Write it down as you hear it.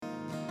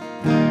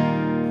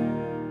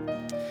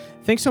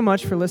Thanks so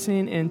much for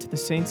listening in to the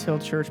Saints Hill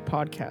Church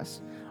podcast.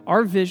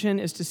 Our vision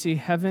is to see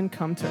heaven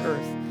come to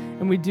earth,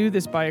 and we do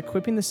this by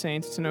equipping the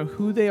saints to know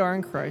who they are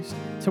in Christ,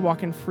 to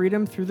walk in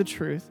freedom through the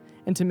truth,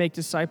 and to make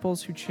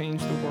disciples who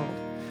change the world.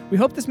 We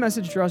hope this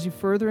message draws you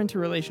further into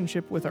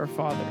relationship with our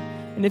Father.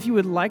 And if you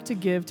would like to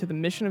give to the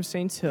mission of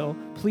Saints Hill,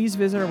 please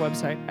visit our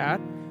website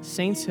at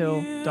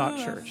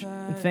saintshill.church.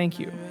 And thank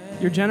you.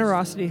 Your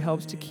generosity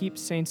helps to keep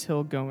Saints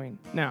Hill going.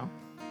 Now,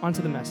 on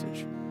to the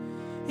message.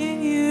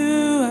 In you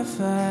I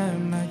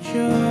find my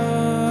joy.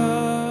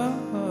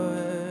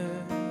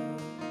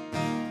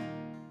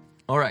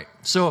 All right,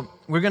 so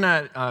we're going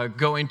to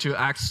go into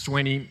Acts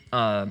 20,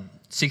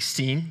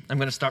 16. I'm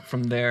going to start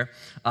from there.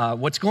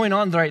 What's going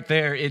on right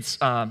there, this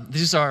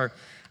is our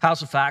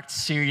House of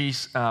Acts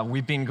series.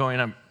 We've been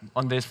going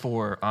on this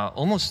for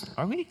almost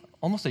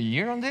a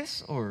year on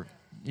this?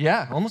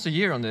 Almost a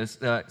year on this.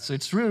 So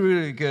it's really,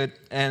 really good.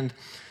 And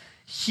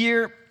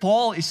here,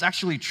 Paul is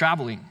actually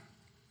traveling.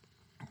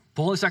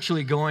 Paul is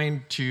actually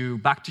going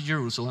back to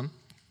Jerusalem.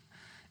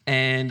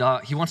 And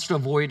he wants to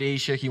avoid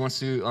Asia. He wants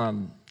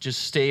to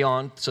just stay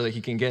on so that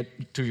he can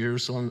get to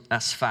Jerusalem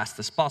as fast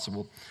as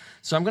possible.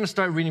 So I'm going to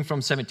start reading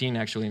from 17,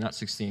 actually, not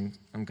 16.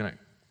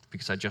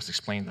 Because I just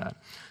explained that.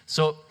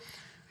 So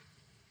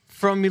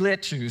from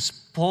Miletus,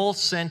 Paul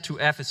sent to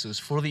Ephesus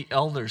for the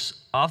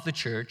elders of the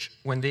church.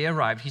 When they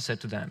arrived, he said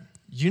to them,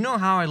 "You know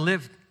how I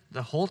lived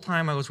the whole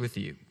time I was with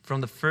you.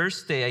 From the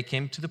first day I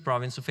came to the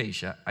province of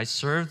Asia, I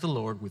served the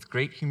Lord with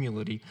great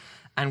humility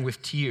and with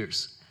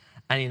tears.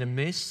 And in the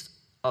midst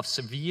of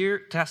severe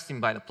testing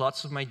by the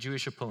plots of my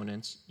Jewish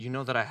opponents, you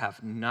know that I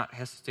have not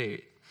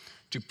hesitated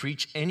to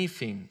preach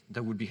anything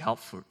that would be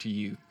helpful to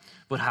you,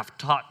 but have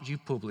taught you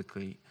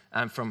publicly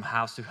and from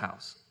house to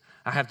house.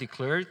 I have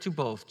declared to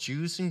both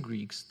Jews and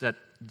Greeks that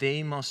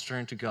they must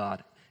turn to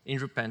God in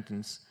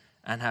repentance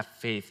and have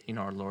faith in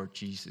our Lord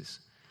Jesus.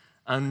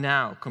 And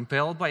now,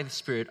 compelled by the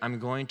Spirit, I'm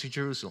going to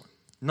Jerusalem,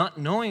 not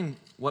knowing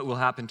what will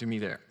happen to me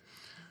there.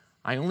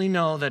 I only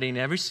know that in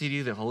every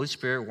city the Holy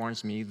Spirit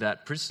warns me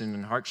that prison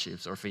and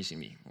hardships are facing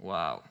me."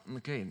 Wow,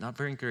 okay, not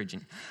very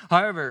encouraging.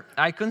 "However,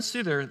 I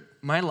consider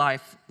my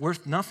life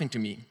worth nothing to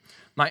me.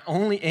 My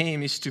only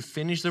aim is to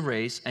finish the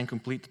race and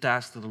complete the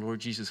task that the Lord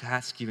Jesus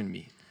has given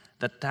me,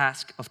 the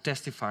task of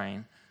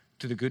testifying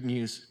to the good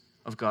news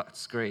of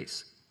God's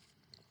grace."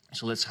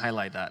 So let's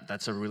highlight that.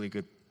 That's a really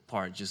good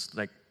part, just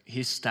like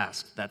his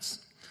task. That's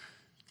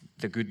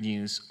the good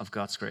news of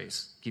God's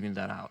grace, giving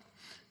that out.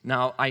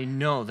 "Now, I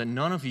know that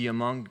none of you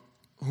among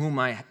whom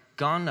I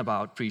gone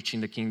about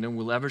preaching the kingdom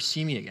will ever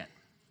see me again."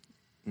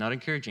 Not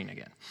encouraging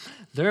again.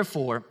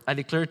 "Therefore, I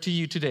declare to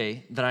you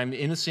today that I am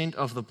innocent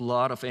of the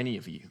blood of any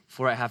of you,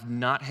 for I have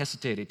not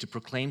hesitated to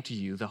proclaim to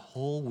you the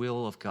whole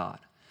will of God.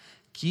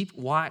 Keep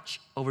watch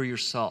over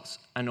yourselves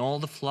and all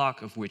the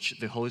flock of which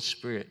the Holy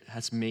Spirit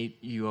has made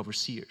you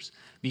overseers.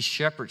 Be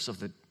shepherds of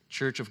the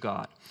church of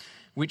God,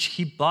 which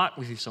he bought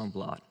with his own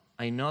blood.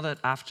 I know that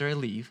after I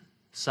leave,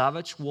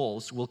 savage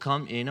wolves will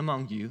come in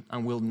among you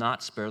and will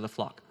not spare the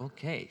flock."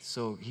 Okay,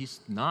 so he's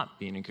not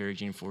being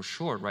encouraging for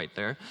sure right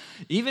there.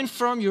 "Even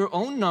from your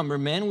own number,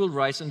 men will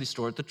rise and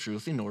distort the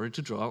truth in order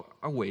to draw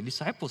away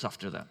disciples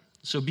after them.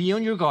 So be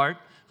on your guard.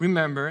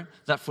 Remember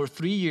that for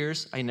 3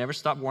 years I never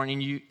stopped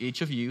warning you, each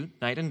of you,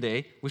 night and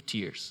day, with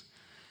tears.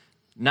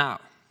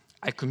 Now,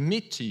 I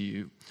commit to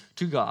you,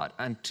 to God,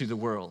 and to the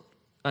world,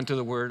 and to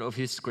the word of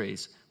his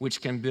grace, which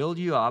can build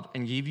you up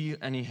and give you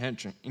an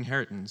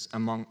inheritance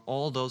among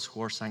all those who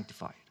are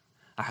sanctified.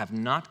 I have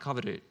not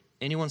coveted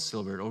anyone's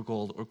silver or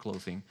gold or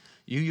clothing.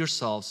 You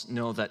yourselves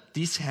know that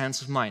these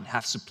hands of mine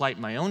have supplied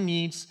my own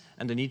needs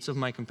and the needs of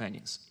my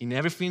companions. In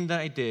everything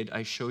that I did,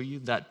 I show you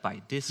that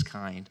by this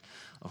kind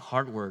of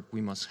hard work,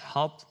 we must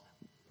help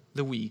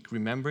the weak,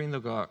 remembering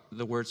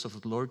the words of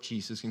the Lord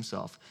Jesus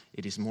himself.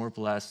 It is more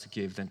blessed to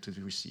give than to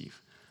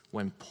receive."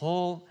 When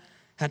Paul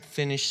had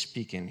finished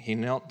speaking, he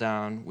knelt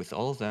down with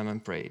all of them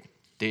and prayed.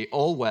 They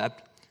all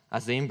wept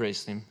as they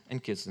embraced him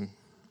and kissed him.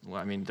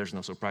 Well, I mean, there's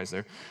no surprise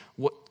there.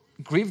 What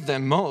grieved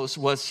them most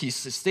was his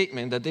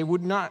statement that they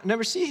would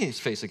never see his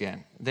face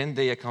again. Then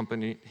they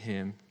accompanied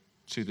him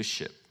to the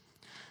ship.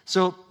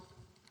 So,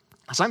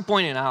 as I'm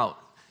pointing out,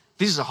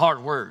 this is a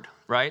hard word,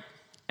 right?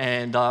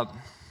 And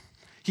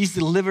he's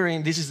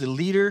delivering. This is the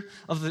leader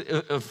of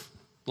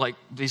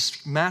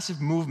this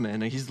massive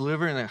movement, and he's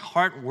delivering a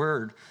hard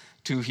word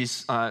to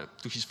his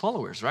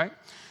followers, right?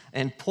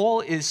 And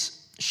Paul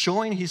is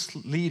showing his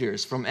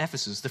leaders from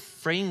Ephesus the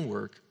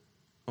framework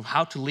of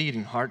how to lead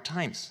in hard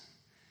times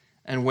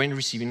and when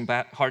receiving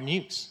hard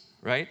news,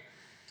 right?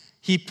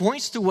 He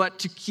points to what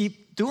to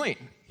keep doing.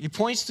 He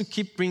points to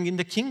keep bringing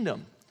the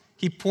kingdom.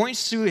 He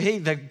points to, hey,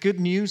 the good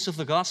news of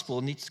the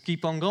gospel needs to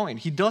keep on going.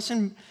 He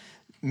doesn't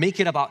make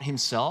it about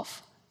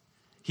himself.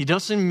 He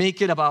doesn't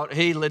make it about,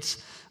 hey,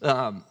 let's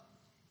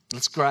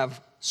grab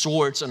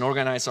swords and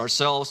organize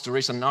ourselves to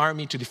raise an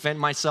army to defend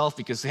myself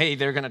because, hey,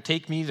 they're going to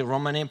take me. The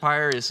Roman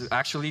Empire is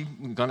actually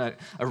going to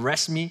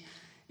arrest me.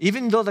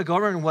 Even though the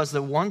government was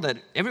the one that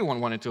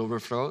everyone wanted to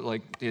overthrow,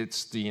 like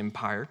it's the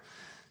empire,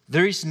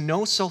 there is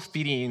no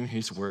self-pity in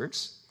his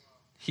words.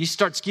 he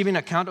starts giving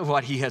account of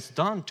what he has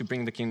done to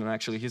bring the kingdom,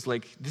 actually. He's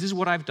like, this is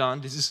what I've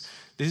done. This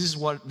is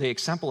what the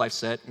example I've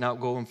set. Now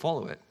go and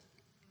follow it.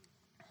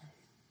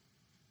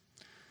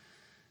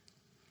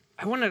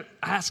 I want to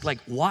ask, like,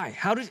 why?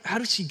 How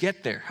does he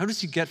get there? How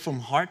does he get from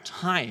hard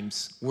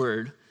times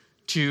word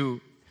to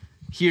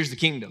here's the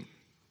kingdom?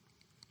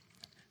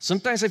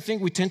 Sometimes I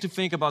think we tend to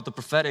think about the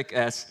prophetic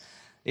as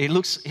it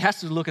has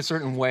to look a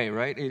certain way,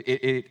 right?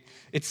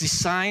 It's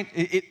designed,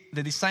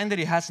 the design that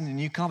it has in the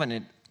new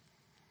covenant,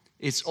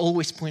 it's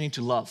always pointing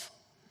to love.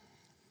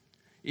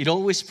 It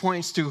always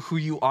points to who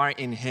you are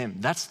in him.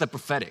 That's the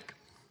prophetic.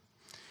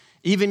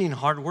 Even in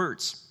hard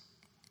words.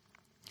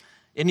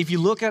 And if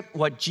you look at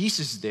what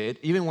Jesus did,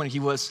 even when he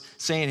was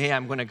saying, hey,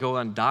 I'm going to go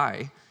and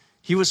die,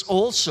 he was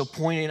also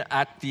pointing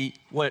at the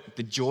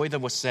joy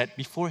that was set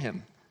before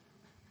him.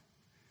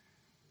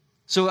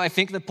 So I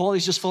think that Paul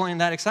is just following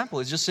that example.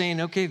 He's just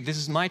saying, okay, this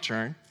is my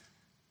turn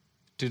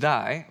to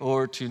die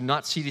or to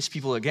not see these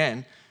people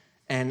again.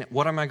 And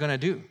what am I going to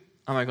do?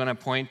 Am I going to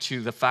point to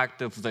the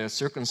fact of the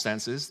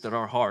circumstances that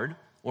are hard,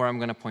 or am I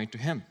going to point to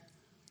him?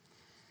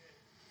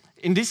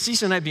 In this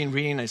season, I've been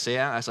reading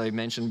Isaiah, as I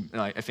mentioned,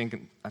 I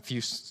think a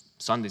few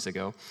Sundays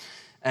ago.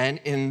 And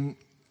in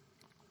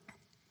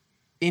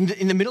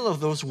the middle of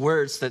those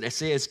words that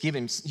Isaiah is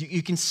given,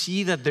 you can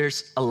see that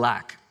there's a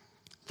lack.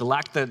 The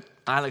lack that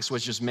Alex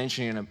was just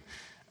mentioning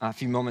a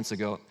few moments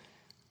ago.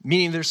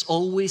 Meaning there's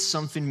always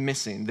something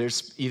missing.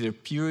 There's either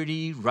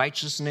purity,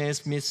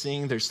 righteousness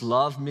missing, there's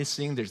love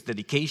missing, there's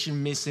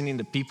dedication missing in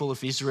the people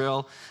of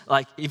Israel.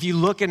 Like, if you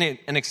look at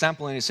an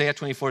example in Isaiah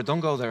 24, don't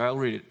go there, I'll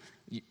read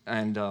it.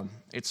 And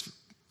it's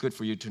good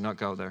for you to not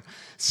go there.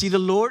 See, the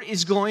Lord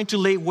is going to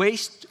lay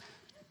waste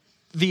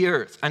the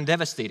earth and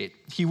devastate it.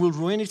 He will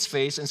ruin its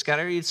face and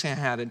scatter its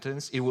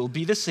inhabitants. It will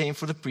be the same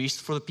for the priest,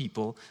 for the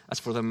people, as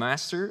for the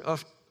master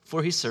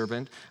for his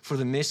servant, for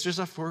the mistress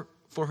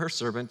for her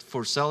servant,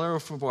 for seller or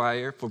for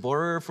buyer, for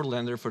borrower or for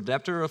lender, for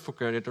debtor or for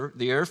creditor.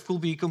 The earth will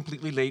be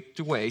completely laid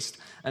to waste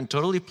and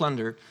totally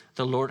plundered.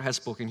 The Lord has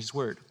spoken his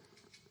word.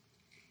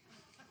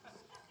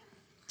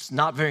 It's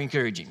not very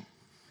encouraging.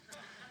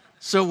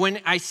 So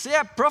when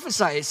Isaiah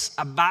prophesies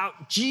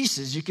about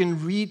Jesus, you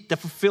can read the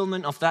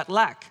fulfillment of that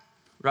lack,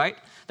 right?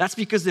 That's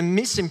because the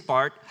missing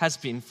part has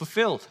been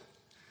fulfilled.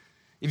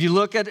 If you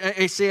look at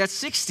Isaiah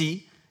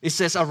 60, it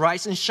says,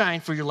 arise and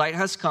shine, for your light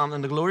has come,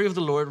 and the glory of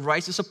the Lord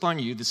rises upon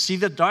you. To see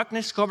that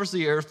darkness covers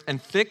the earth,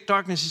 and thick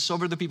darkness is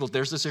over the people.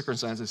 There's the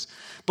circumstances.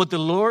 But the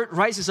Lord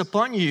rises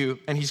upon you,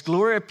 and his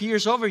glory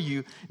appears over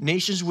you.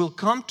 Nations will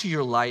come to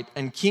your light,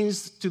 and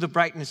kings to the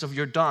brightness of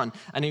your dawn.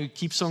 And it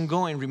keeps on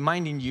going,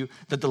 reminding you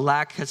that the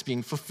lack has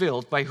been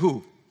fulfilled by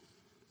who?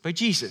 By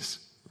Jesus,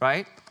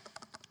 right?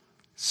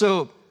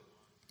 So,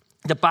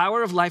 the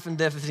power of life and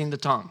death is in the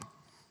tongue.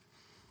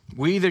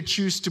 We either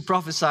choose to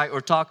prophesy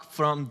or talk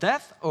from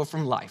death or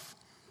from life.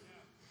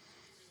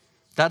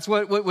 That's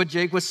what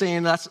Jake was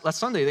saying last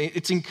Sunday.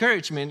 It's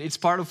encouragement. It's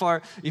part of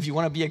our, if you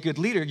want to be a good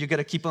leader, you got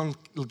to keep on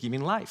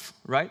giving life,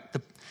 right?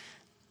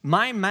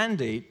 My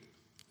mandate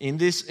in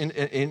this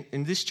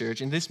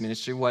church, in this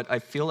ministry, what I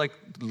feel like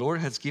the Lord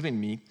has given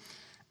me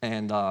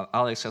and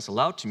Alex has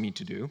allowed me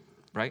to do,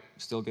 right?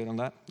 Still good on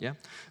that? Yeah?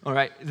 All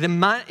right.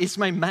 It's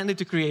my mandate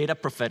to create a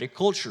prophetic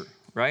culture,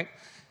 right?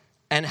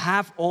 And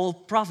have all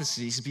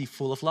prophecies be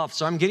full of love.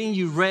 So I'm getting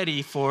you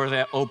ready for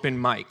the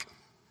open mic,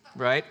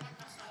 right?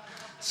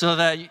 So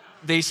that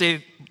they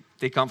say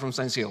they come from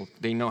Science Hill.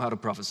 They know how to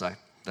prophesy.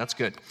 That's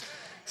good.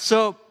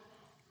 So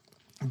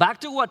back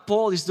to what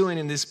Paul is doing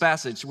in this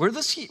passage.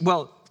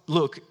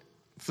 Look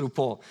through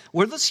Paul.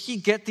 Where does he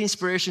get the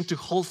inspiration to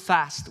hold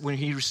fast when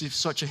he receives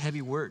such a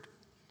heavy word?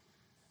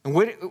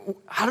 And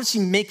how does he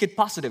make it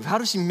positive? How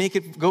does he make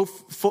it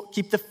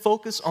keep the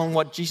focus on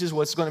what Jesus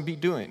was going to be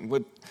doing,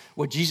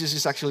 what Jesus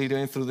is actually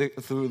doing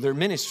through their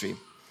ministry?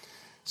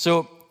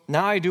 So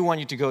now I do want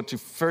you to go to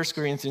 1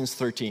 Corinthians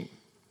 13.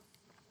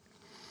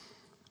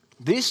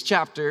 This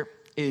chapter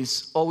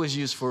is always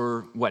used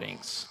for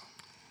weddings,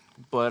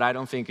 but I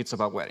don't think it's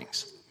about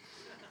weddings.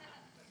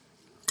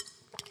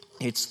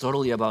 It's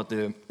totally about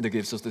the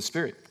gifts of the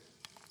Spirit.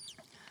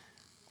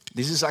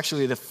 This is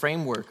actually the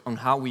framework on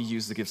how we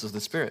use the gifts of the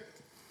Spirit.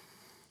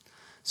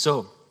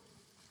 So,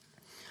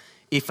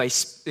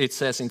 it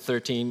says in 1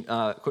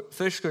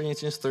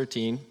 Corinthians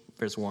 13,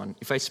 verse 1,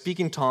 if I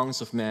speak in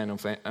tongues of men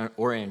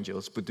or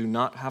angels, but do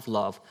not have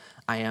love,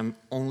 I am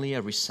only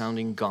a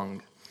resounding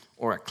gong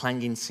or a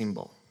clanging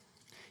cymbal.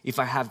 If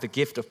I have the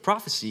gift of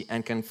prophecy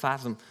and can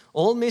fathom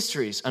all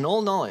mysteries and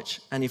all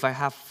knowledge, and if I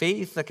have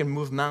faith that can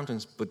move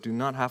mountains, but do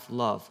not have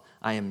love,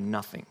 I am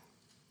nothing.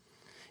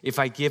 If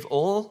I give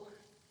all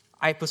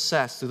I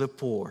possess to the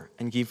poor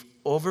and give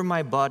over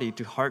my body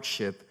to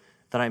hardship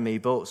that I may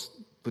boast,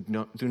 but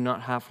do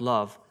not have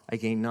love, I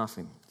gain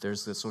nothing.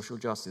 There's the social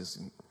justice.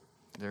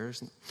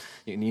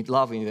 You need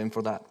love in them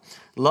for that.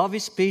 Love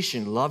is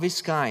patient. Love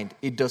is kind.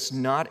 It does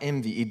not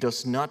envy. It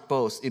does not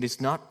boast. It is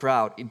not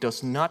proud. It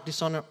does not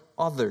dishonor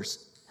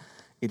others.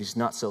 It is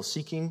not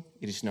self-seeking.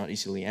 It is not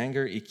easily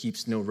angered. It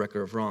keeps no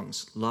record of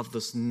wrongs. Love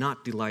does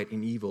not delight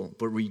in evil,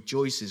 but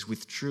rejoices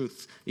with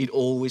truth. It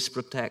always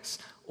protects,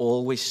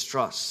 always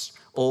trusts,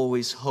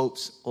 always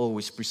hopes,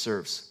 always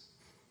preserves.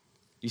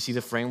 You see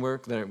the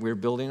framework that we're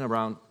building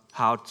around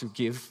how to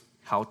give,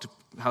 how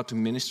to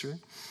minister?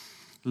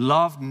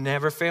 Love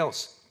never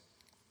fails.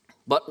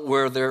 But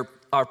where there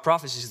are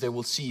prophecies, they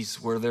will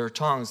cease. Where there are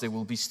tongues, they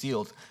will be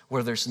stilled.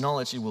 Where there's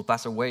knowledge, it will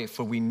pass away.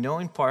 For we know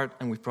in part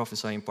and we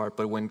prophesy in part.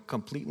 But when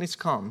completeness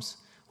comes,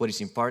 what is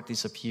in part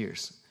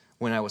disappears.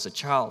 When I was a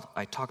child,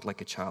 I talked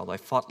like a child. I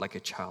fought like a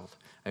child.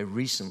 I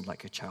reasoned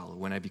like a child.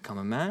 When I become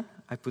a man,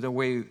 I put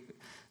away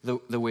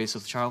the ways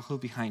of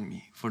childhood behind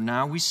me. For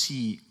now we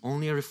see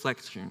only a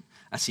reflection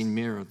as in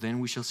mirror. Then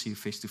we shall see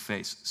face to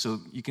face.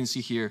 So you can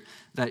see here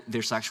that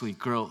there's actually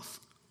growth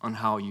on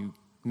how you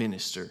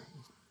minister.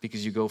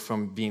 Because you go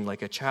from being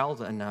like a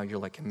child and now you're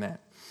like a man.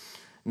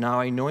 Now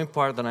I know in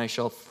part that I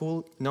shall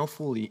know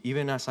fully,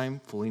 even as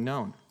I'm fully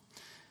known.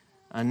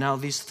 And now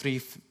these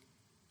three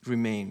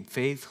remain,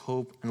 faith,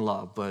 hope, and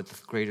love. But the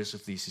greatest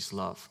of these is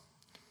love.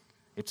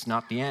 It's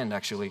not the end,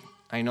 actually.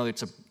 I know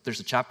there's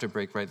a chapter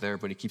break right there,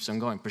 but it keeps on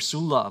going. Pursue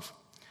love,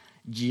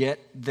 yet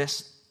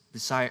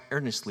desire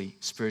earnestly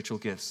spiritual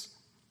gifts,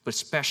 but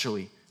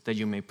especially that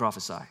you may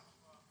prophesy.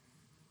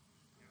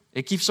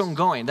 It keeps on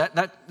going.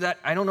 That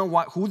I don't know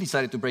who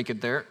decided to break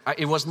it there.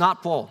 It was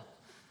not Paul.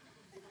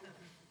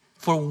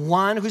 For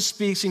one who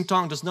speaks in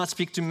tongues does not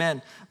speak to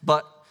men,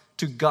 but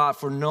to God.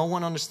 For no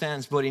one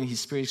understands, but in his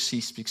spirit he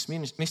speaks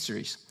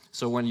mysteries.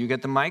 So when you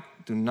get the mic,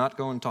 do not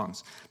go in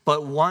tongues.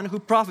 But one who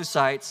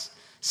prophesies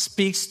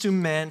speaks to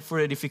men for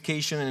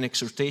edification and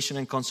exhortation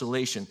and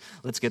consolation.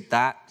 Let's get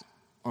that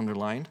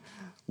underlined.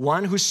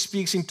 One who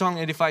speaks in tongues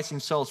edifies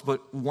himself,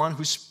 but one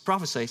who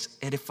prophesies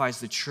edifies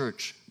the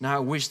church. Now I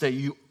wish that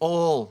you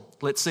all,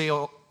 let's say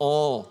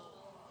all.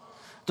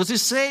 Does it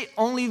say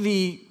only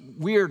the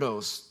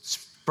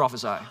weirdos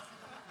prophesy?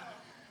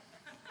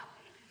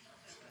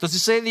 Does it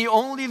say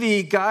only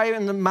the guy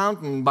in the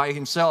mountain by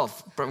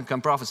himself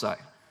can prophesy?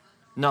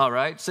 No,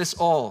 right? It says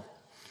all.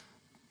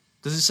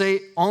 Does it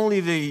say only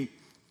the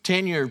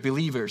tenured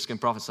believers can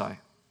prophesy?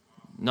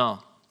 No.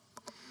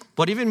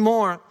 But even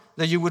more,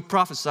 that you would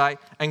prophesy,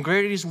 and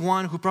greater is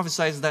one who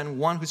prophesies than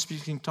one who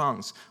speaks in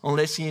tongues,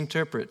 unless he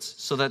interprets,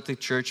 so that the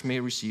church may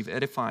receive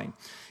edifying.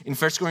 In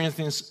 1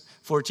 Corinthians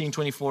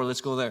 14:24, let's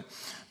go there.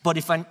 But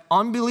if an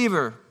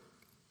unbeliever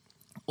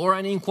or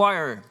an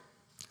inquirer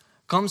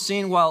comes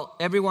in while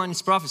everyone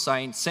is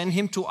prophesying, send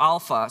him to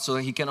Alpha so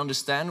that he can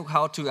understand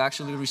how to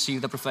actually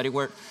receive the prophetic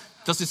word.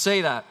 Does it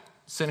say that?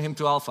 Send him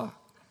to Alpha.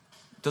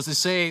 Does it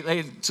say,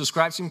 hey,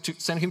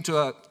 send him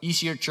to an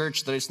easier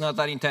church that is not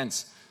that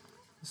intense,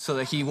 so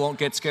that he won't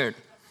get scared?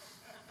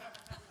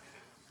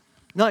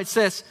 No, it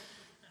says,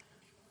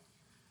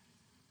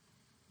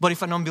 but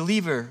if an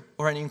unbeliever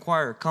or an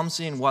inquirer comes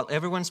in while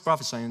everyone's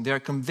prophesying, they are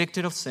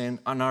convicted of sin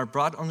and are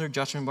brought under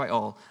judgment by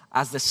all,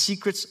 as the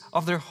secrets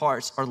of their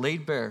hearts are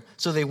laid bare,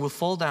 so they will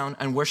fall down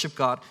and worship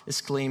God,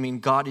 exclaiming,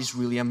 God is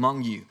really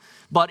among you.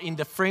 But in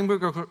the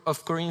framework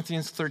of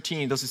Corinthians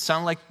 13, does it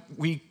sound like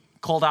we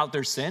called out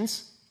their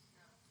sins?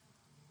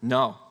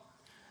 No.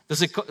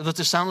 Does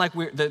it sound like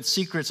the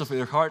secrets of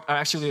their heart are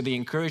actually the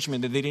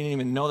encouragement that they didn't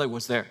even know that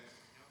was there?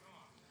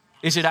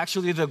 Is it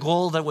actually the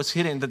goal that was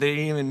hidden that they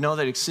didn't even know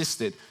that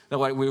existed, that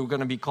what we were going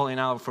to be calling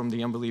out from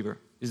the unbeliever?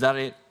 Is that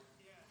it?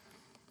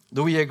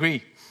 Do we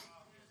agree?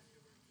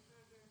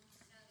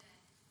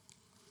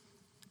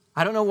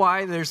 I don't know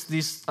why there's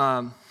this,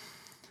 why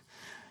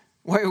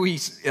are we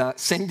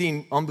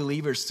sending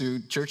unbelievers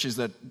to churches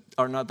that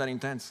are not that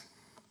intense?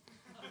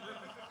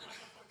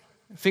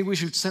 I think we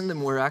should send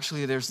them where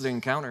actually there's the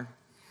encounter.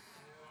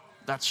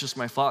 That's just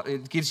my thought.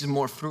 It gives you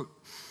more fruit.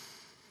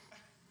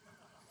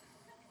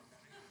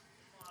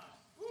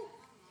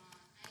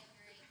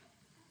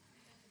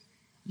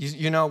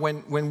 You know,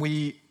 when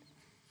we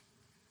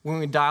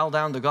dial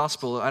down the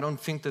gospel, I don't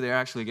think that they're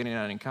actually getting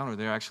an encounter.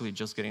 They're actually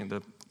just getting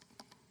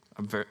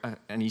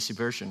an easy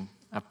version,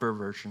 a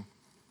perversion.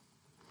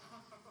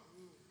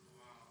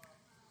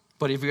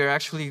 But if we are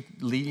actually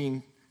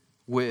leading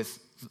with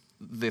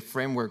the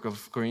framework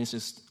of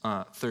Corinthians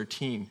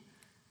 13,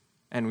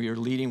 and we are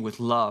leading with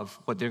love,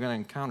 what they're going to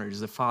encounter is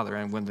the Father.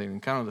 And when they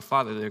encounter the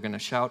Father, they're going to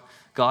shout,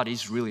 God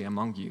is really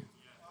among you.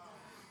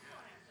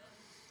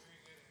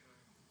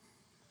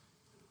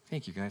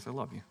 Thank you, guys. I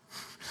love you.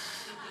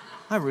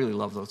 I really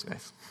love those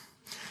guys.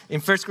 In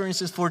 1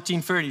 Corinthians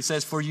 14:30, it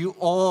says, For you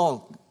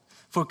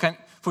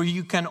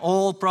can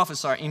all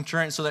prophesy in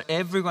turn, so that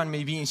everyone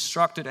may be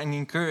instructed and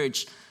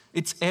encouraged.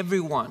 It's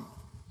everyone.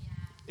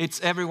 It's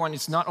everyone.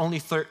 It's not only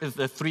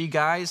the three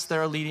guys that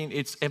are leading.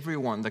 It's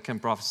everyone that can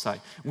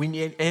prophesy. We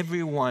need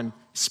everyone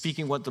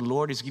speaking what the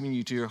Lord is giving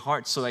you to your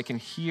heart, so I can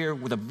hear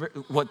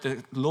what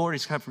the Lord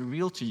is have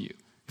revealed to you.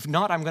 If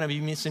not, I'm going to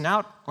be missing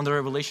out on the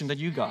revelation that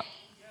you got.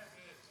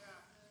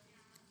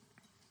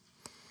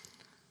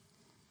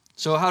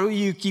 So how do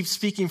you keep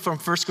speaking from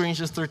 1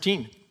 Corinthians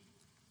 13?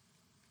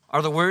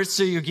 Are the words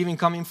that you're giving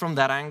coming from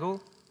that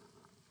angle?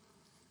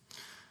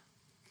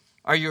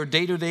 Are your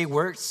day-to-day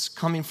works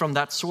coming from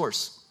that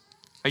source?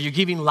 Are you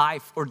giving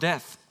life or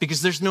death?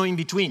 Because there's no in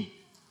between.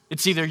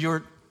 It's either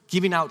you're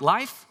giving out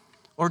life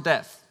or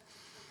death.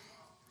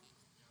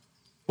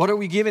 What are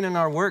we giving in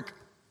our work,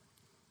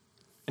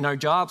 in our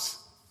jobs,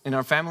 in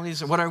our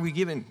families? What are we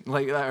giving?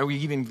 Like, are we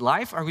giving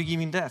life? Are we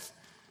giving death?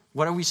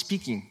 What are we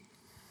speaking?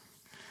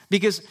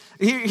 Because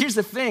here's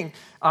the thing.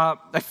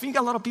 I think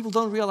a lot of people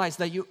don't realize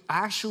that you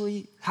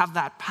actually have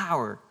that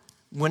power.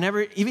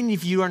 Whenever, even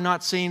if you are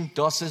not saying,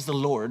 "Thus says the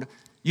Lord,"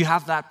 you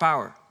have that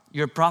power.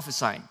 You're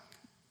prophesying.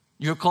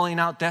 You're calling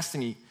out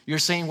destiny. You're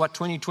saying what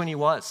 2020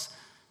 was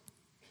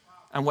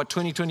and what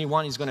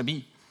 2021 is going to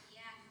be.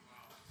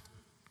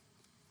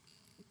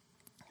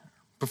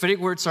 Prophetic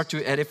words are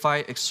to edify,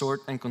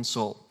 exhort, and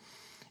console.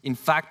 In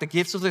fact, the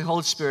gifts of the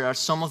Holy Spirit are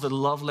some of the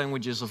love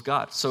languages of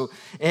God. So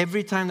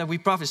every time that we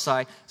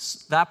prophesy,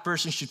 that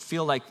person should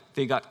feel like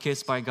they got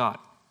kissed by God.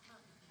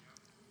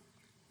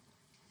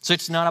 So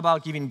it's not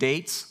about giving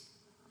dates.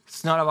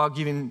 It's not about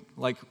giving,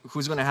 like,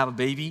 who's going to have a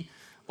baby.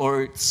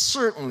 Or it's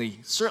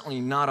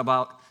certainly not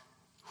about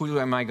who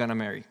am I going to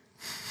marry.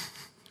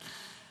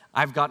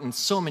 I've gotten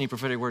so many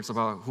prophetic words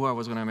about who I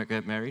was going to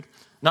get married.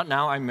 Not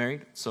now, I'm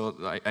married, so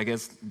I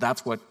guess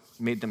that's what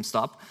made them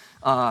stop.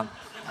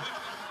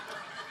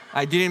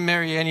 I didn't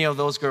marry any of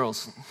those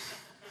girls.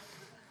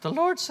 The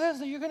Lord says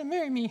that you're going to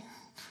marry me.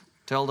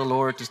 Tell the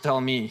Lord to tell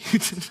me.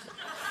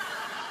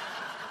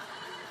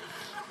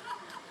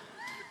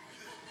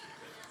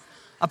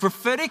 A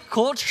prophetic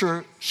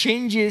culture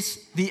changes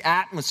the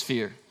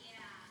atmosphere.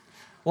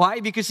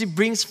 Why? Because it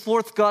brings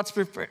forth God's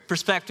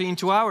perspective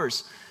into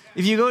ours.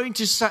 If you go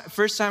into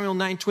 1 Samuel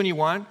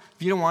 9:21,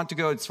 if you don't want to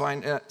go, it's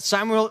fine.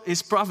 Samuel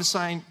is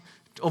prophesying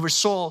over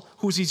Saul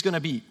who he's going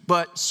to be.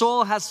 But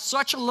Saul has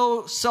such a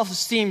low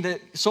self-esteem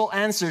that Saul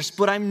answers,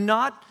 but am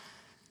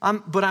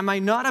I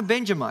not a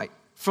Benjamite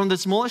from the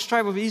smallest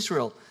tribe of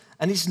Israel?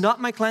 And is not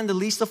my clan the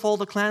least of all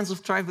the clans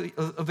of tribe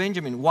of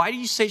Benjamin? Why do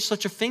you say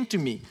such a thing to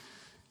me?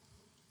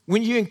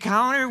 When you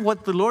encounter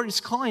what the Lord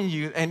is calling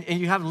you and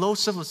you have low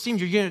self-esteem,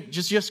 you're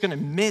just going to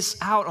miss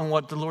out on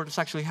what the Lord has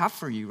actually have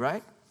for you,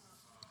 right?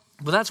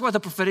 But that's what the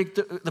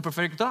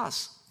prophetic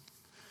does.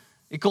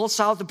 It calls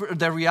out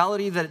the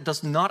reality that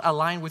does not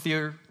align with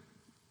your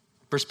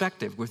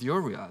perspective, with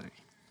your reality.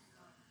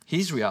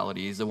 His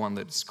reality is the one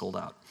that is called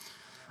out.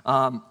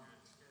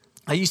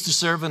 I used to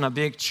serve in a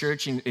big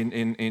church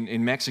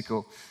in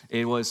Mexico.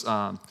 It was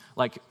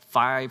like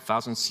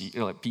 5,000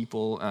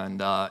 people,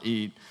 and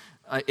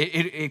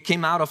it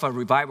came out of a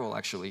revival,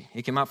 actually.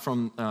 It came out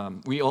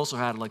from, we also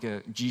had like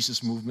a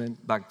Jesus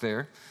movement back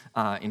there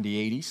in the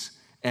 80s.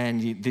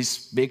 And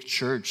this big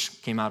church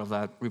came out of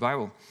that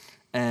revival.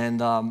 And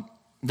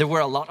there were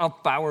a lot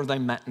of power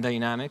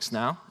dynamics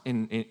now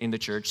in the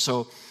church.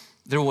 So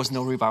there was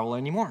no revival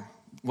anymore.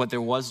 What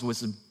there was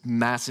a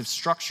massive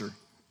structure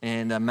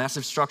and a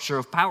massive structure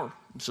of power.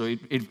 So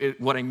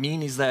what I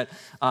mean is that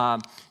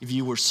if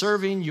you were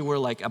serving, you were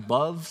like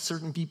above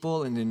certain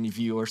people. And then if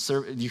you were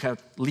you have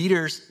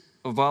leaders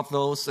above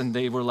those, and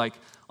they were like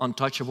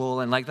untouchable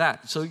and like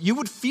that. So you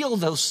would feel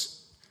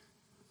those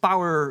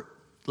power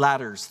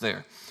ladders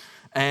there,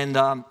 and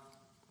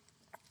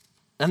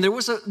there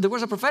was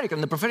a prophetic,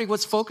 and the prophetic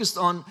was focused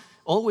on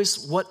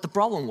always what the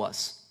problem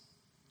was.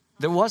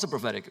 There was a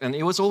prophetic, and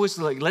it was always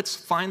like, let's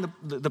find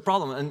the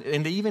problem,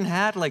 and they even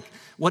had like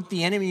what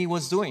the enemy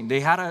was doing. They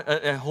had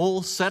a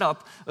whole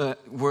setup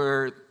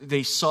where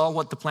they saw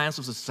what the plans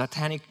of the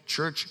satanic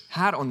church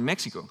had on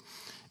Mexico,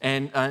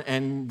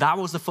 and that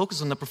was the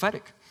focus on the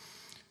prophetic.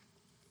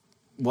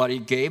 What he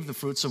gave, the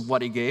fruits of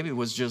what he gave, it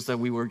was just that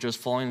we were just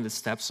following the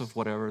steps of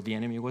whatever the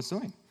enemy was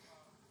doing.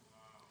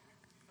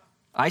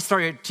 I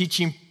started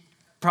teaching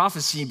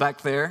prophecy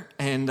back there,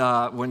 and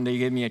when they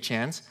gave me a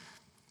chance,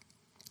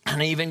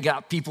 and I even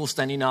got people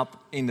standing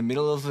up in the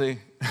middle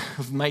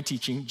of my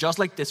teaching, just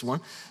like this one,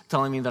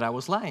 telling me that I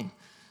was lying.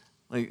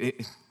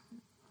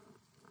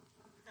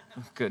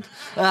 Good.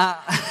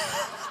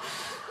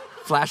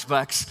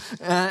 Flashbacks.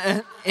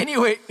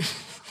 Anyway,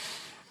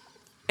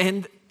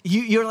 and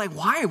you're like,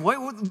 why?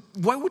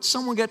 Why would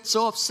someone get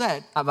so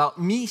upset about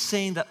me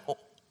saying that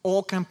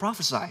all can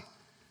prophesy?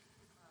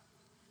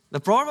 The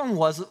problem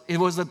was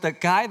that the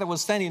guy that was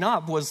standing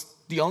up was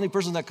the only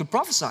person that could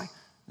prophesy.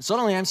 And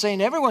suddenly I'm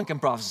saying everyone can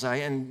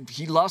prophesy, and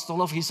he lost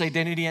all of his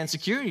identity and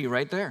security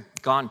right there,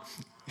 gone.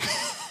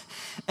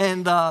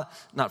 And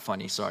not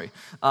funny, sorry.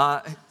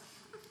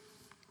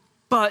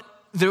 But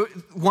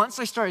once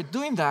I started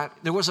doing that,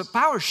 there was a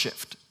power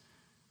shift.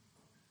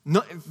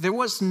 There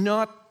was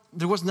not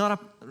a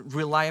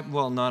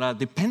reliable, not a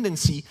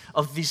dependency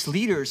of these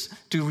leaders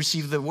to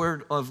receive the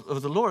word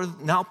of the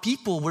Lord. Now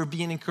people were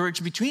being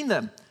encouraged between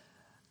them.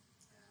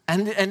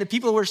 And the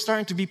people were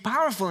starting to be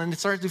powerful, and they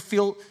started to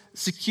feel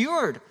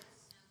secured.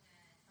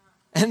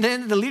 And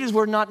then the leaders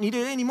were not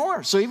needed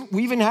anymore. So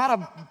we even had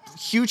a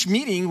huge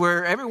meeting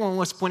where everyone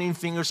was pointing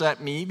fingers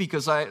at me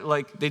because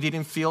they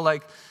didn't feel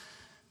like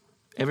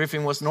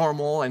everything was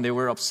normal, and they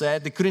were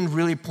upset. They couldn't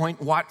really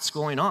point what's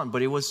going on,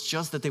 but it was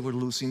just that they were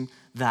losing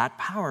that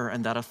power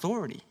and that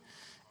authority.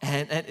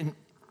 And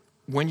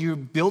when you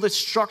build a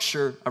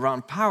structure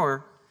around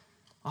power,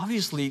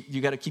 obviously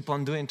you got to keep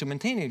on doing to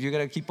maintain it. You got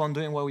to keep on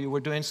doing what you were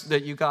doing so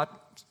that you got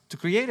to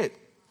create it.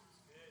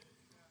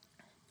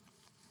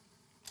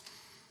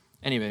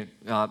 Anyway,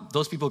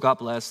 those people got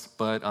blessed,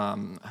 but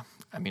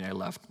I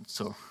left,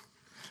 so.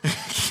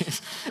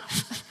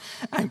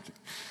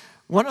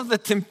 One of the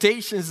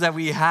temptations that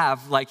we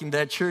have, like in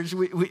that church,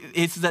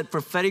 it's that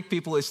prophetic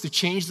people is to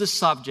change the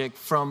subject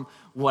from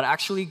what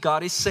actually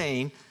God is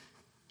saying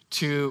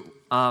to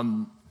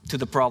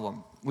the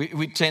problem.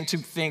 We tend to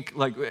think,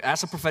 like,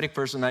 as a prophetic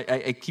person,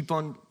 I keep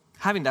on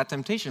having that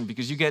temptation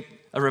because you get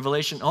a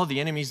revelation, oh, the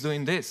enemy is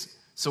doing this.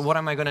 So what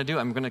am I going to do?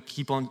 I'm going to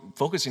keep on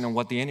focusing on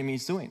what the enemy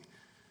is doing.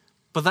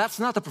 But that's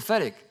not the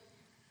prophetic.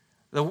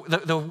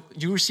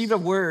 You received a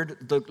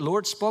word, the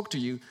Lord spoke to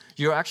you.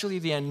 You're actually,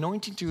 the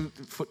anointing to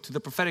the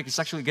prophetic is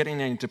actually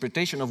getting an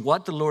interpretation of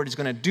what the Lord is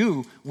going to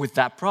do with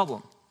that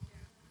problem.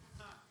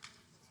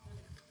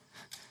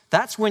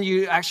 That's when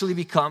you actually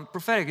become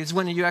prophetic. It's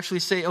when you actually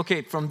say,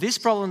 okay, from this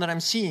problem that I'm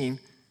seeing,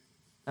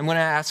 I'm going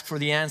to ask for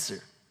the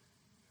answer.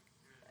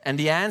 And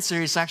the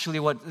answer is actually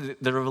what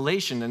the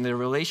revelation, and the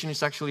revelation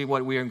is actually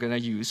what we are going to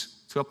use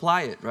to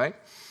apply it, right?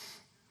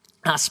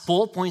 As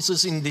Paul points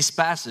us in this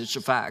passage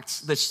of Acts,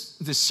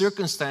 the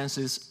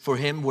circumstances for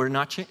him were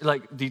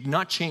did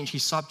not change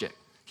his subject.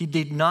 He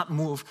did not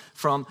move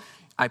from,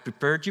 I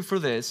prepared you for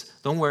this.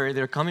 Don't worry,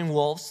 they're coming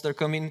wolves. There's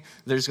going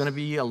to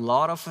be a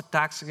lot of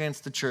attacks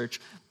against the church.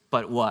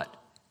 But what?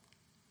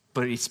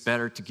 But it's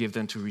better to give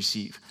than to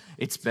receive.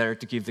 It's better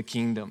to give the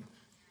kingdom.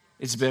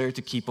 It's better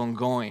to keep on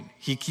going.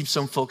 He keeps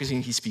on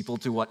focusing his people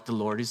to what the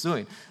Lord is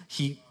doing.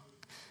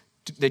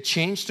 The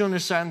change to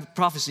understand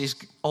prophecy is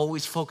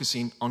always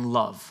focusing on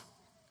love,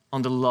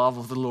 on the love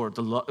of the Lord,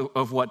 the love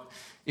of what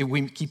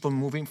we keep on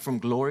moving from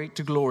glory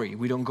to glory.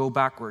 We don't go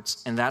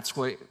backwards, and that's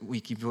what we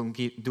keep on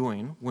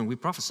doing when we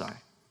prophesy.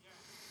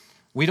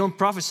 We don't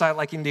prophesy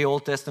like in the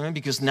Old Testament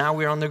because now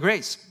we're under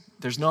grace.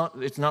 It's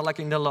not like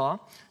in the law.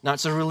 Now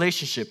it's a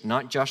relationship,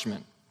 not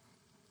judgment.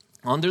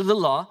 Under the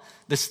law,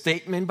 the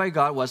statement by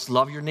God was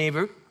love your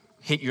neighbor,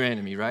 hate your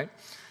enemy, right?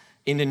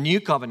 In the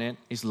new covenant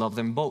is love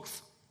them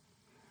both.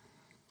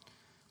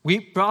 We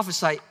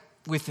prophesy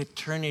with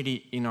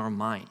eternity in our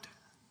mind.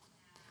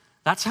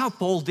 That's how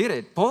Paul did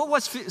it. Paul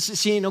was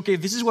seeing, okay,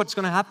 this is what's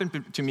going to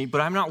happen to me, but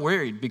I'm not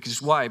worried.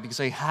 Because why? Because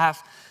I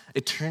have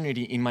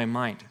eternity in my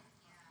mind.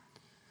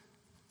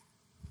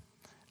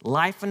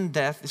 Life and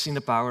death is in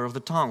the power of the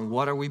tongue.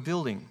 What are we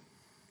building?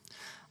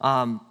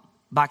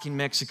 Back in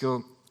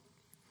Mexico,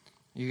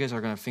 you guys are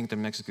going to think that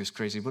Mexico is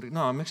crazy, but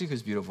no, Mexico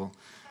is beautiful.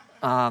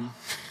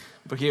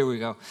 But here we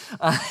go.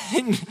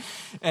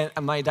 And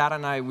my dad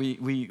and I,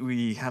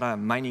 we had a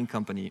mining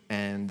company,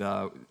 and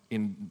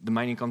the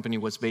mining company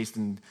was based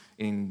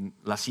in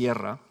La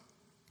Sierra,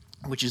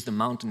 which is the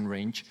mountain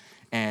range.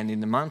 And in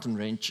the mountain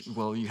range,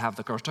 well, you have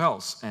the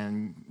cartels.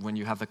 And when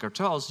you have the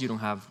cartels, you don't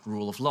have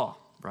rule of law,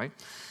 right?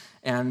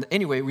 And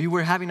anyway, we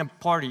were having a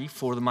party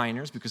for the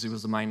miners because it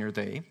was the miner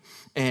day.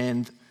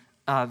 And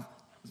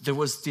there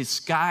was this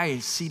guy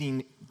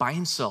sitting by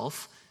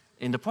himself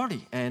in the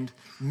party. And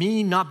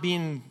me not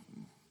being...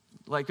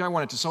 I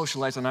wanted to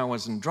socialize, and I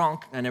wasn't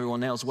drunk, and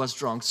everyone else was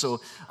drunk. So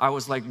I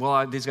was like,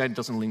 well, this guy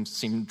doesn't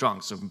seem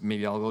drunk, so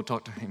maybe I'll go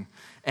talk to him.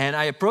 And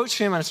I approached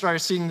him, and I started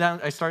sitting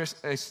down. I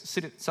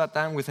sat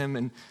down with him,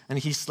 and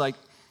he's like,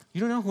 you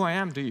don't know who I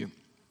am, do you?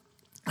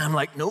 And I'm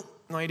like, nope,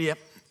 no idea.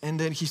 And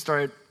then he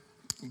started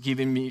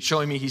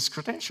showing me his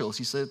credentials.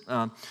 He said,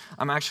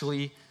 I'm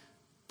actually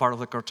part of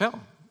the cartel.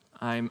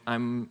 I'm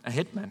a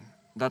hitman.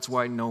 That's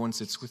why no one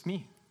sits with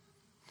me.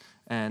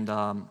 And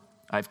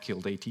I've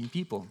killed 18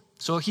 people.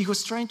 So he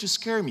was trying to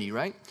scare me,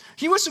 right?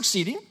 He was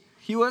succeeding.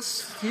 He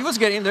was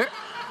getting there.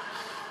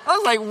 I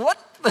was like, what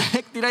the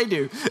heck did I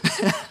do?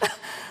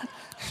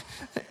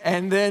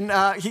 And then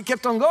he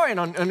kept on going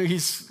on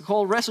his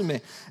whole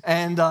resume.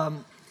 And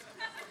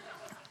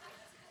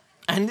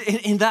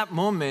in that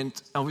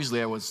moment,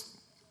 obviously I was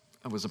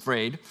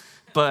afraid,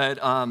 but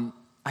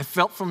I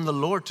felt from the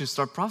Lord to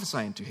start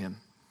prophesying to him.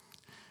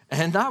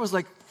 And I was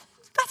like,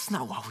 that's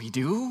not what we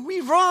do. We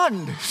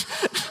run.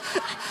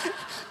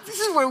 This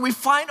is where we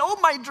find,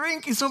 my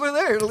drink is over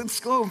there. Let's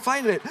go and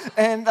find it.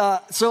 And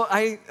so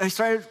I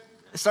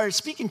started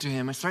speaking to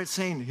him. I started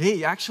saying,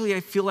 hey, actually, I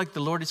feel like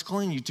the Lord is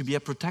calling you to be a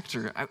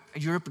protector.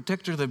 You're a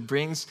protector that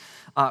brings,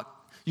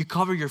 you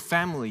cover your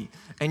family.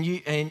 And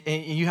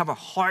you have a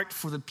heart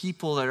for the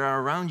people that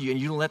are around you, and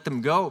you don't let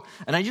them go.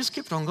 And I just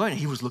kept on going. And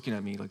he was looking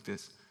at me like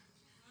this.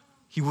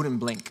 He wouldn't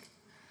blink.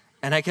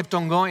 And I kept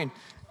on going.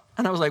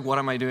 And I was like, what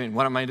am I doing?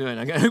 What am I doing?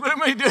 What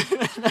am I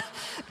doing?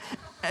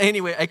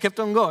 Anyway, I kept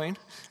on going.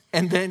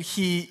 And then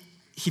he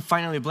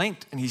finally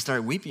blinked, and he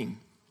started weeping.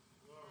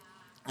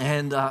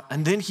 And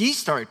then he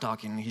started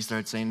talking, and he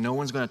started saying, no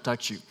one's going to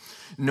touch you.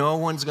 No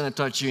one's going to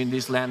touch you in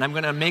this land. I'm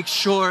going to make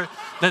sure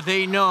that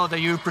they know that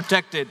you're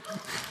protected.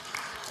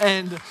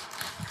 And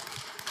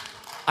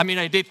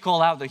I did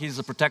call out that he's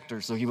a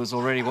protector, so he was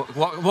already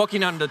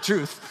walking on the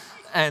truth.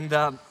 And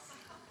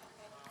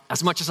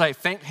as much as I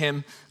thanked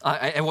him,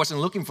 I wasn't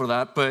looking for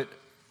that, but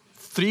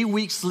 3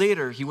 weeks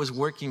later, he was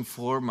working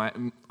for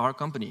our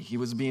company. He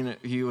was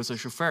a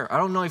chauffeur. I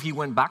don't know if he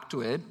went back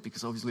to it,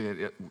 because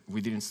obviously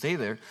we didn't stay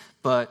there,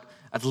 but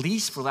at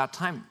least for that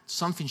time,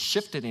 something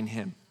shifted in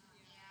him.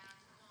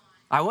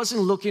 I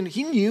wasn't looking,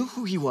 he knew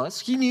who he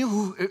was. He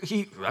knew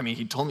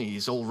he told me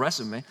his whole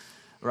resume,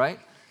 right?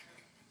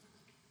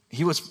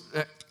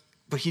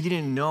 But he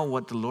didn't know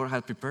what the Lord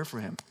had prepared for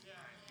him.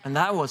 And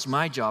that was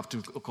my job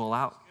to call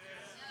out.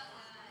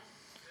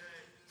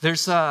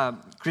 There's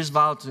Chris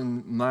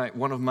Vallotton,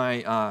 one of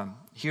my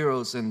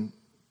heroes, and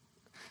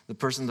the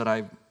person that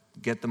I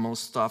get the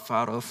most stuff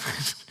out of.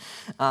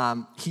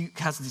 He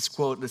has this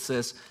quote that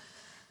says,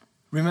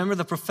 "Remember,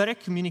 the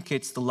prophetic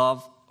communicates the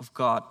love of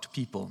God to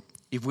people.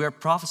 If we are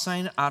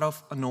prophesying out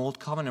of an old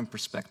covenant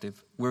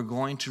perspective, we're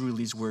going to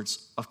release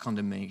words of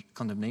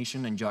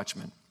condemnation and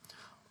judgment.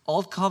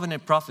 Old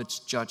covenant prophets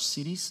judged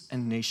cities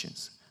and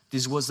nations.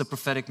 This was the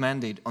prophetic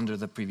mandate under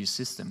the previous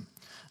system.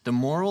 The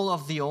moral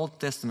of the Old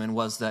Testament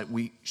was that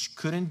we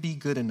couldn't be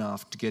good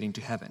enough to get into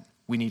heaven.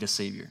 We need a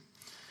Savior.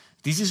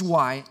 This is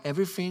why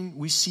everything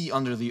we see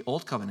under the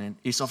Old Covenant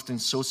is often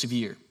so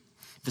severe.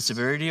 The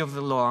severity of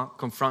the law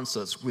confronts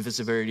us with the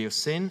severity of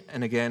sin,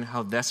 and again,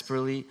 how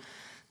desperately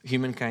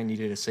humankind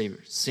needed a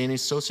Savior. Sin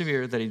is so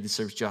severe that it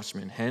deserves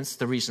judgment. Hence,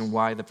 the reason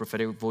why the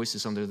prophetic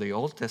voices under the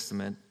Old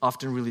Testament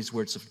often release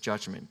words of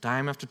judgment.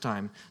 Time after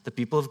time, the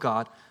people of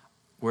God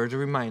were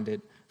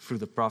reminded through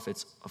the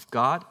prophets of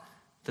God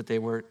that they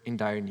were in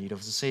dire need of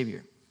a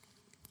Savior.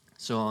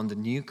 So on the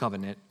new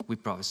covenant, we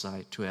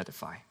prophesy to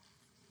edify.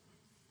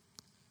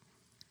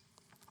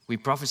 We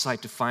prophesy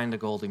to find the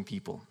golden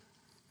people.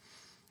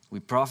 We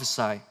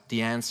prophesy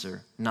the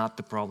answer, not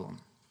the problem.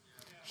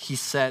 He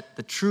said,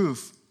 the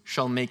truth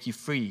shall make you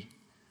free.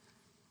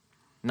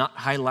 Not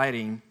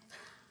highlighting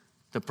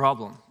the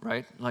problem,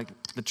 right? Like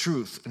the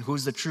truth. And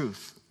who's the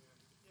truth?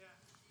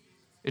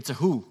 It's a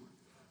who.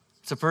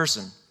 It's a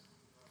person.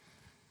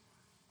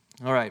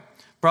 All right.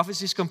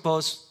 Prophecy is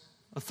composed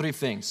of 3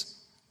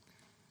 things: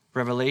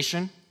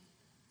 revelation,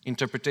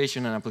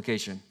 interpretation, and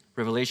application.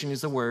 Revelation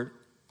is the word.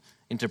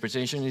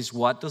 Interpretation is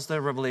what does the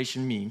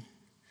revelation mean?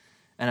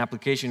 And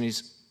application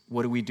is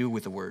what do we do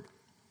with the word?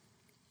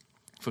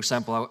 For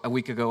example, a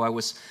week ago, I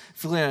was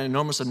feeling an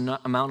enormous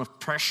amount of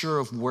pressure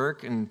of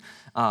work and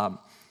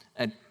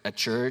at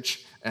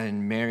church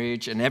and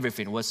marriage and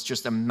everything was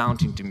just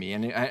amounting to me.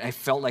 And I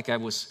felt like I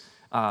was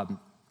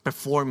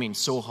performing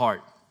so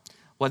hard.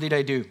 What did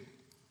I do?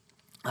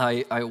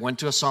 I went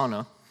to a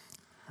sauna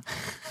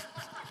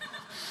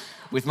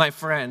with my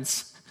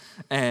friends,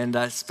 and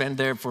I spent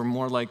there for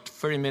more like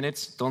 30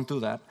 minutes. Don't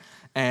do that.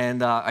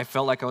 And I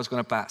felt like I was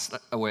going to pass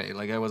away,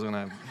 like I was going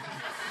to...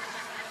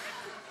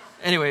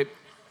 Anyway,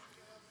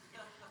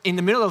 in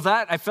the middle of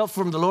that, I felt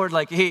from the Lord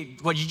like, hey,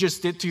 what you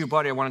just did to your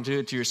body, I want to do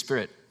it to your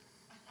spirit.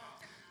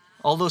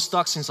 All those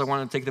toxins, I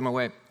want to take them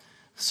away.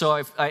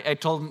 So I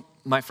told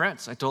my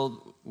friends, I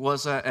told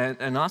Waza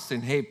and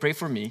Austin, hey, pray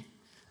for me.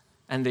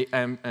 And they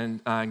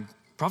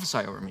prophesy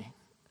over me.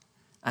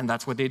 And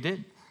that's what they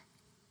did.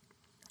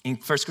 In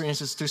 1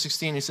 Corinthians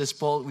 2:16, it says,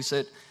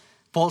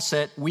 Paul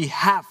said, we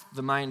have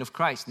the mind of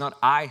Christ, not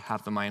I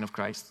have the mind of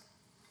Christ.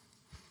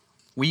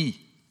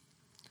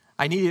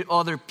 I needed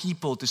other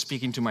people to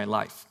speak into my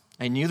life.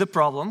 I knew the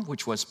problem,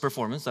 which was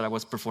performance, that I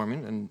was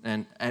performing,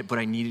 but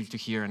I needed to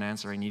hear an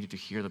answer. I needed to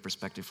hear the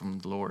perspective from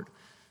the Lord.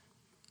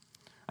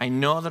 I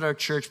know that our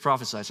church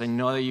prophesies. I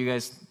know that you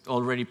guys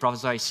already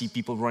prophesy. I see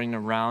people running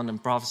around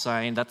and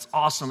prophesying. That's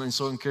awesome and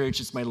so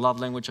encouraged. It's my love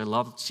language. I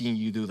love seeing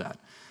you do that.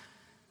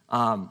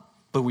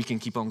 But we can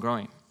keep on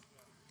growing.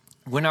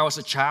 When I was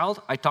a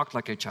child, I talked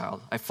like a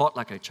child. I fought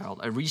like a child.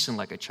 I reasoned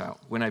like a child.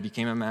 When I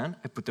became a man,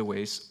 I put the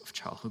ways of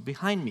childhood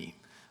behind me.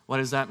 What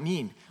does that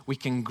mean? We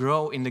can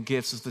grow in the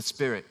gifts of the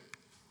Spirit.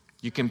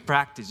 You can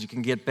practice. You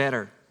can get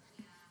better.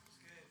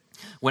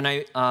 When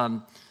I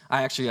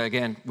actually,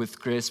 again, with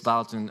Chris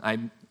Vallotton,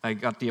 I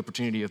got the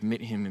opportunity of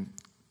meeting him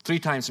 3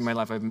 times in my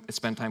life. I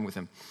spent time with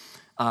him.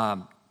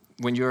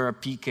 When you're a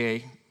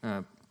PK,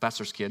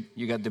 pastor's kid,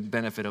 you get the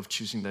benefit of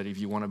choosing that if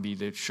you want to be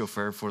the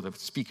chauffeur for the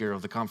speaker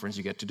of the conference,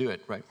 you get to do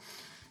it, right?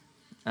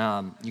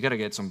 You got to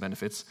get some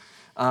benefits.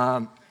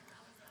 So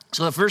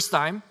the first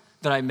time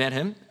that I met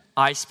him,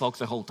 I spoke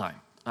the whole time.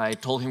 I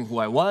told him who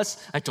I was,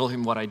 I told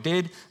him what I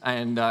did,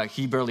 and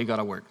he barely got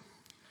a word.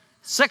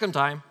 Second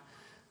time,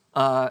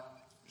 I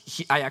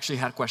actually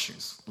had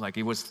questions. Like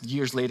it was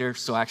years later,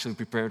 so I actually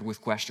prepared with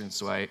questions.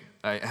 So I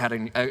had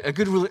a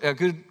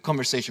good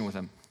conversation with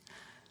him.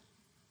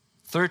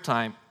 Third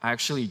time, I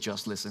actually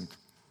just listened.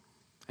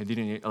 I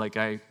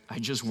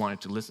just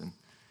wanted to listen.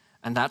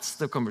 And that's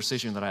the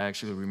conversation that I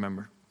actually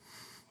remember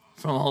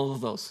from all of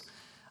those.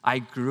 I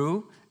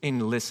grew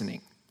in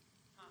listening.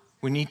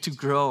 We need to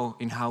grow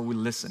in how we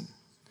listen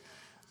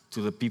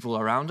to the people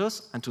around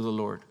us and to the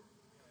Lord.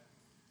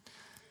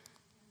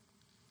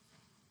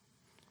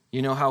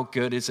 You know how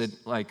good is it,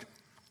 like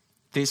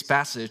this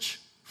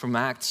passage from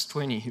Acts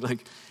 20,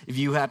 like if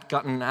you had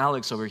gotten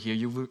Alex over here,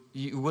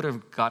 you would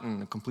have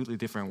gotten a completely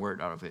different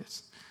word out of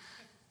this.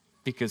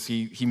 Because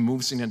he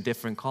moves in a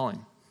different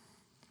calling.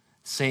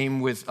 Same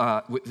with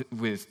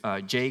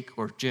Jake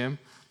or Jim.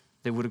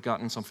 They would have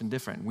gotten something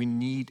different. We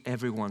need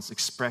everyone's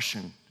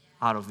expression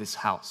out of this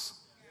house.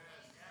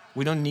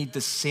 We don't need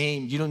the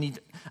same. You don't need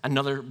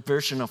another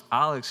version of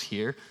Alex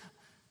here.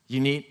 You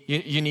need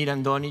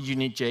Andoni. You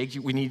need Jake.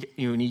 You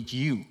need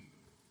you.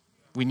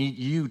 We need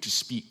you to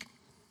speak.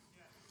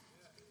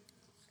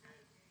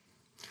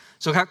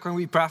 So how can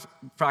we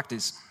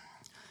practice?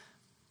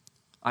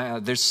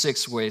 There's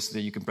 6 ways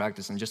that you can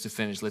practice. And just to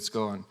finish, let's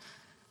go on.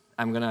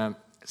 I'm going to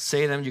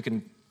say them. You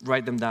can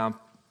write them down.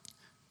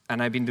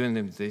 And I've been doing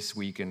them this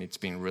week, and it's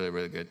been really,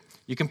 really good.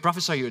 You can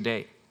prophesy your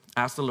day.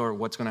 Ask the Lord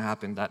what's going to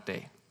happen that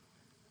day.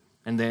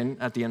 And then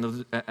at the end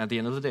of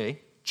the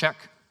day, check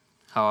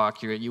how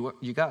accurate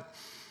you got.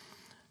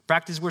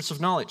 Practice words of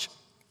knowledge.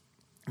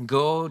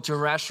 Go to a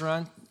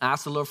restaurant,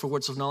 ask the Lord for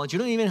words of knowledge. You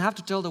don't even have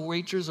to tell the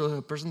waitress or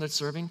the person that's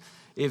serving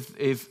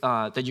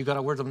that you got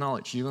a word of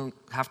knowledge. You don't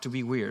have to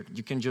be weird.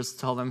 You can just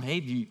tell them,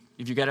 hey,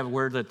 if you get a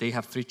word that they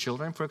have 3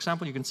 children, for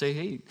example, you can say,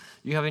 hey,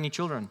 you have any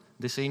children?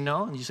 They say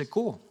no, and you say,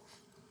 cool,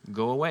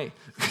 go away.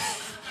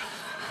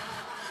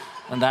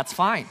 And that's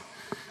fine.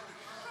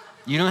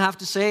 You don't have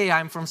to say,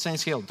 I'm from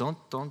Saints Hill.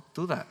 Don't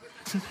do that.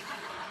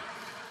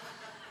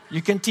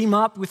 You can team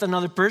up with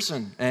another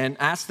person and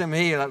ask them,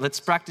 hey, let's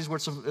practice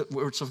words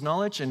of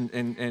knowledge and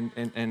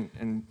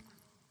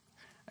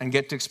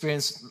get to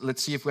experience.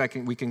 Let's see if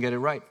we can get it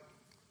right.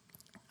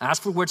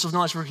 Ask for words of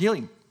knowledge for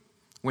healing.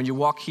 When you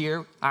walk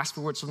here, ask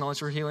for words of knowledge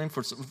for healing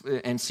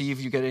and see if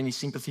you get any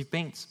sympathy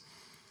pains.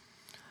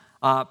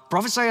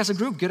 Prophesy as a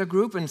group. Get a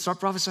group and start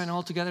prophesying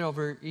all together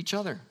over each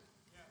other.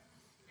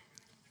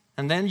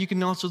 And then you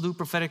can also do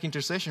prophetic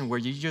intercession where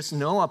you just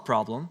know a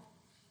problem.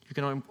 You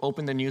can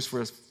open the news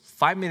for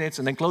 5 minutes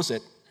and then close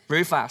it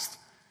very fast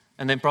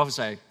and then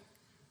prophesy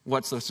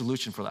what's the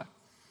solution for that.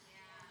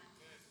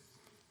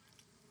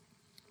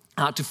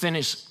 To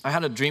finish, I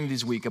had a dream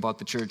this week about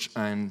the church,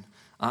 and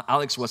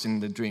Alex was in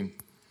the dream.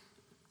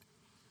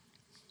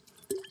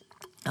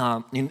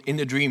 In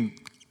the dream,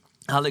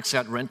 Alex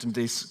had rented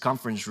this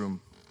conference room,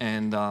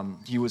 and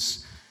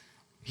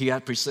he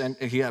had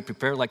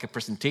prepared like a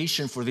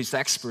presentation for this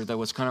expert that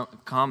was going to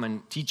come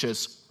and teach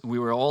us. We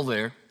were all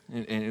there,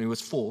 and it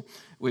was full.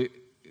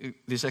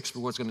 This expert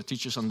was going to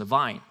teach us on the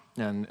vine,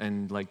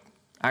 and like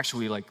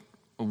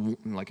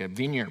a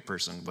vineyard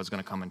person was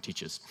going to come and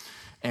teach us.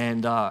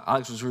 And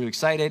Alex was really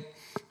excited,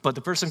 but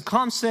the person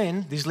comes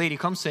in, this lady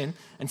comes in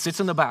and sits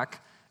in the back,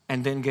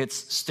 and then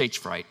gets stage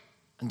fright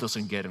and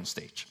doesn't get on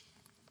stage.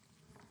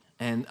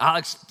 And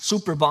Alex,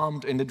 super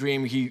bummed in the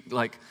dream, he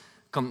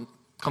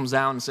comes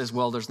down and says,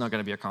 well, there's not going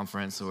to be a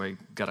conference, so I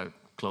got to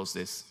close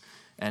this.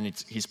 And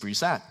he's pretty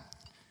sad.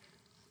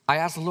 I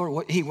asked the Lord,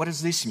 what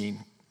does this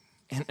mean?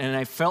 And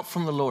I felt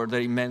from the Lord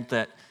that it meant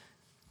that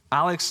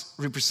Alex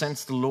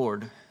represents the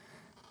Lord.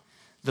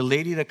 The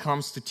lady that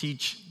comes to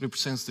teach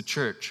represents the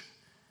church.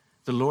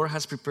 The Lord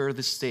has prepared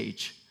the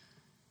stage,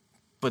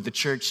 but the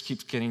church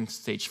keeps getting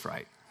stage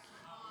fright.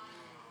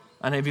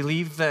 And I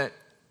believe that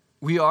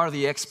we are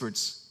the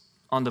experts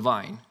on the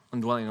vine, on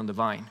dwelling on the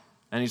vine.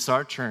 And it's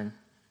our turn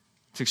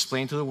to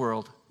explain to the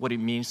world what it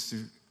means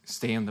to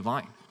stay on the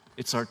vine.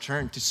 It's our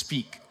turn to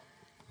speak.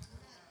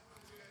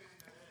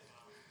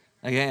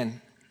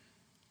 Again,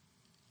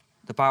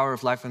 the power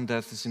of life and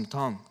death is in the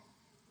tongue.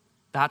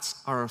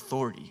 That's our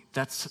authority.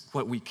 That's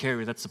what we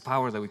carry. That's the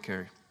power that we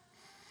carry.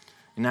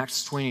 In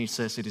Acts 20, it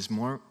says it is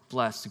more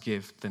blessed to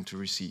give than to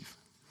receive.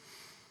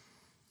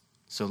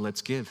 So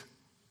let's give,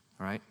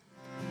 all right?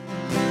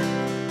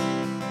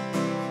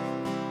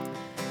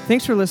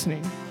 Thanks for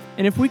listening.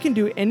 And if we can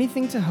do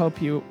anything to help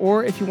you,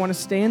 or if you want to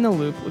stay in the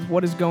loop with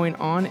what is going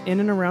on in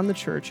and around the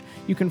church,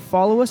 you can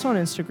follow us on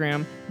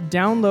Instagram,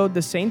 download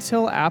the Saints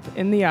Hill app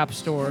in the App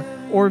Store,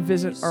 or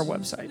visit our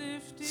website,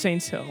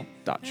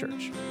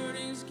 saintshill.church.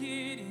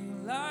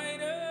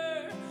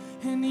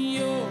 And the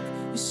yoke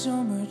is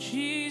so much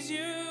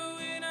easier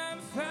when I'm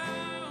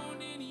found.